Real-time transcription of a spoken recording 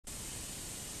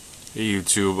Hey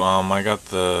YouTube, I got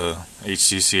the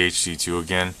HTC HD2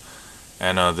 again,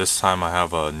 and this time I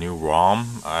have a new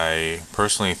ROM. I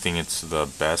personally think it's the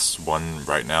best one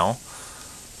right now.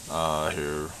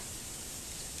 Here,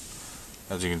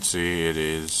 as you can see, it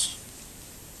is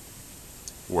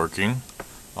working,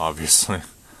 obviously.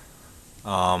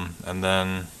 And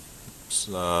then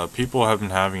people have been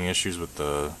having issues with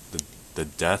the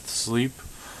death sleep.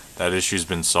 That issue's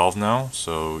been solved now,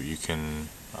 so you can.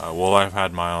 Well, I've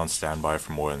had mine on standby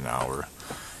for more than an hour,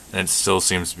 and it still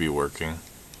seems to be working.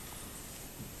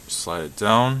 Slide it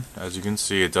down. As you can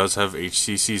see, it does have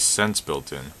HTC Sense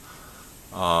built in.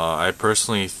 I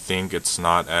personally think it's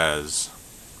not as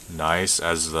nice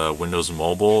as the Windows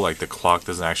Mobile. Like, the clock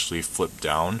doesn't actually flip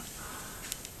down,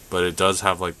 but it does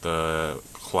have like the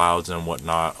clouds and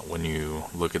whatnot when you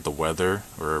look at the weather,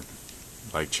 or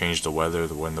like change the weather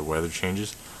when the weather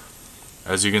changes.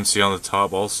 As you can see on the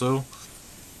top also,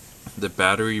 the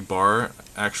battery bar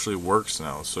actually works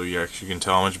now, so you actually can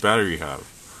tell how much battery you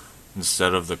have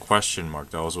instead of the question mark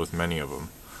that was with many of them.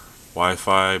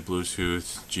 Wi-Fi,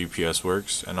 Bluetooth, GPS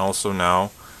works, and also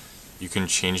now you can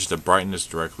change the brightness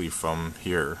directly from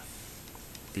here,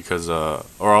 because or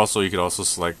also you could also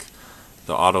select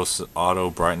the auto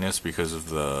brightness because of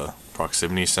the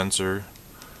proximity sensor.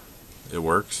 It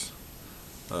works.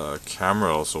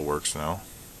 Camera also works now,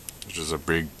 which is a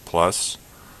big plus.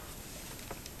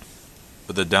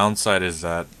 But the downside is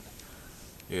that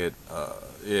it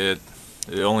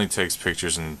only takes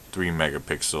pictures in 3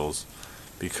 megapixels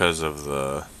because of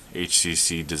the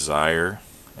HTC Desire,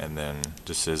 and then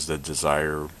this is the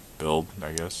Desire build,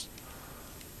 I guess.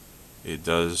 It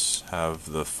does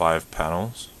have the 5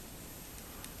 panels.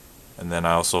 And then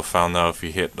I also found out if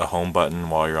you hit the home button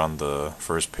while you're on the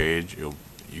first page, you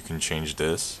can change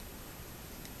this.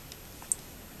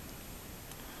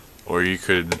 Or you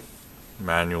could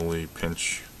manually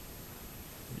pinch.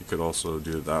 You could also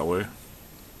do it that way.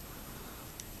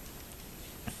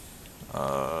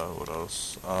 What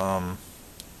else? All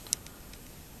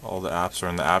the apps are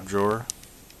in the app drawer.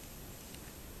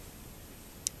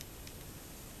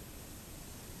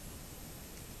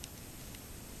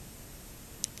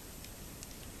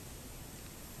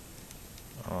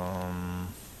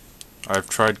 I've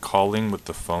tried calling with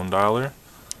the phone dialer.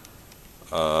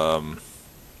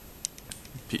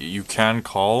 You can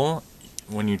call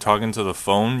when you're talking to the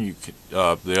phone.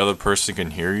 The other person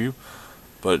can hear you,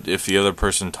 but if the other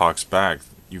person talks back,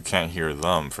 you can't hear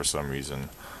them for some reason.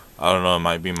 I don't know. It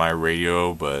might be my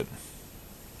radio, but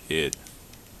it's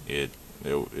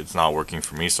not working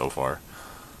for me so far.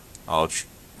 I'll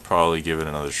probably give it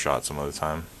another shot some other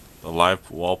time. The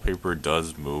live wallpaper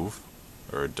does move,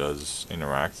 or it does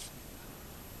interact.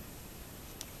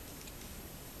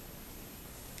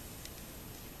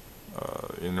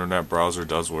 Internet browser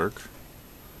does work.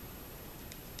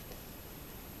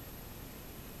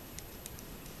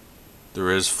 There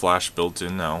is Flash built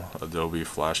in now, Adobe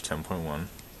Flash 10.1.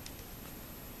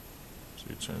 So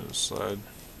you turn to the side.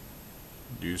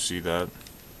 Do you see that?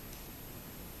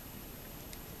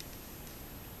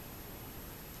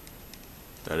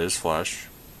 That is Flash.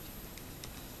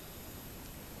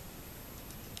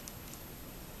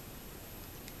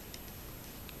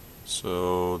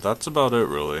 So that's about it,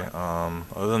 really.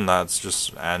 Other than that, it's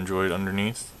just Android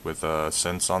underneath with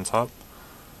Sense on top.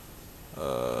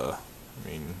 I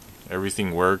mean,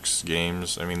 everything works.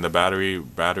 Games. I mean, the battery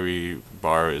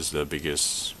bar is the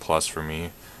biggest plus for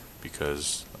me,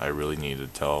 because I really need to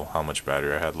tell how much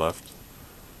battery I had left.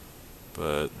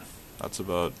 But that's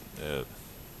about it.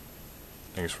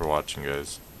 Thanks for watching,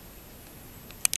 guys.